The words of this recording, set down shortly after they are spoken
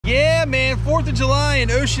man, 4th of July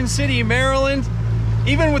in Ocean City, Maryland.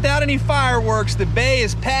 Even without any fireworks, the bay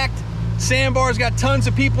is packed. Sandbar's got tons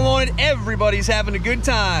of people on it. Everybody's having a good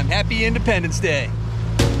time. Happy Independence Day.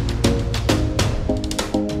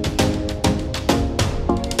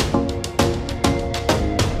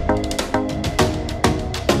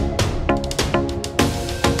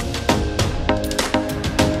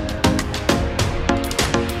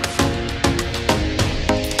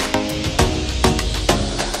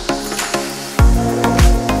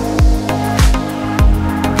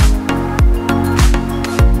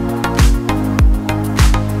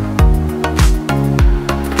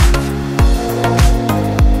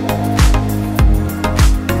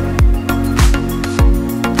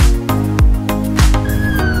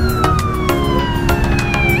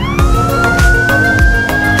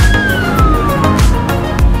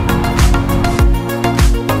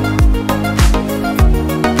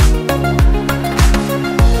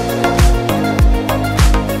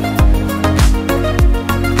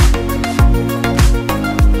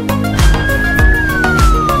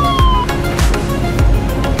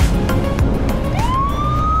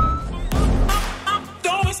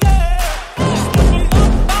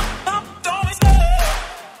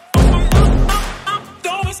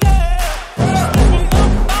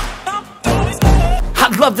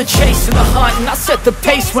 Love the chase and the hunt, and I set the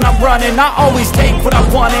pace when I'm running. I always take what I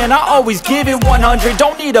want and I always give it 100.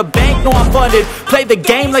 Don't need a bank, no I'm funded. Play the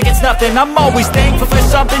game like it's nothing. I'm always thankful for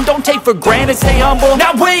something. Don't take for granted, stay humble.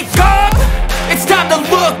 Now wake up! It's time to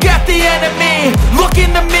look at the enemy. Look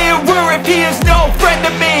in the mirror if he is no friend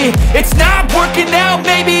to me. It's not working out,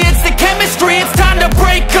 maybe it's the chemistry. It's time to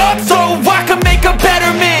break up so I can make a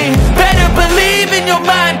better me. Better believe in your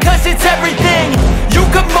mind, cause it's everything. You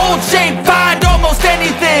can mold, shape, find almost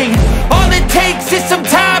anything. All it takes is some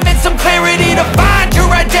time and some clarity to find your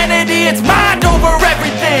identity. It's mind over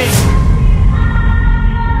everything.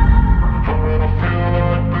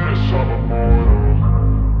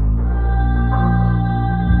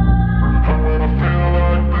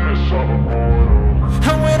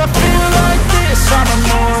 And when I feel like this, I'm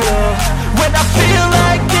immortal. When I feel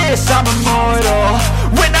like this, I'm immortal.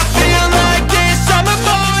 When I feel like this, I'm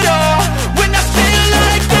immortal. When I feel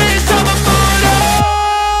like this, I'm immortal.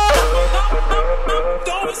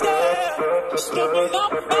 Don't stare, just looking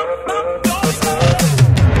up, don't stare.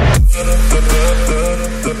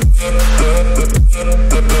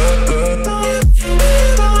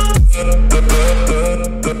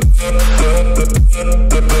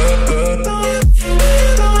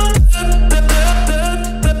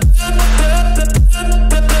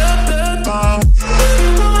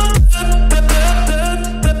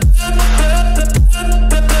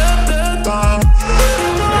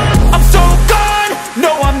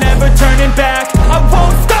 Turning back, I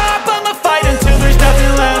won't stop, I'ma fight until there's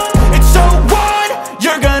nothing left. It's so on,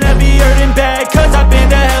 you're gonna be hurting bad, cause I've been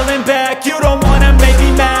to hell and back. You don't wanna make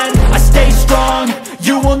me mad, I stay strong,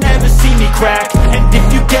 you will never see me crack. And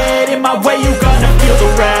if you get in my way, you're gonna feel the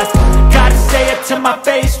wrath. Gotta say it to my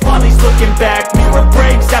face while he's looking back. Mirror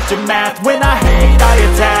breaks after math, when I hate, I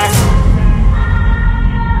attack.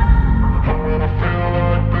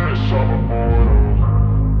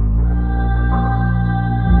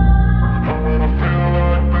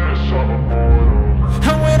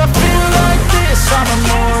 I'm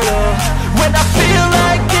immortal. When I feel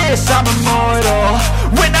like this, I'm immortal.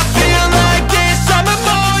 When I feel like this, I'm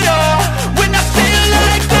immortal. When I feel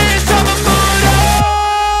like this, I'm immortal.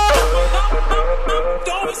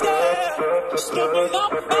 Don't be scared, just look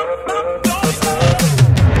up, don't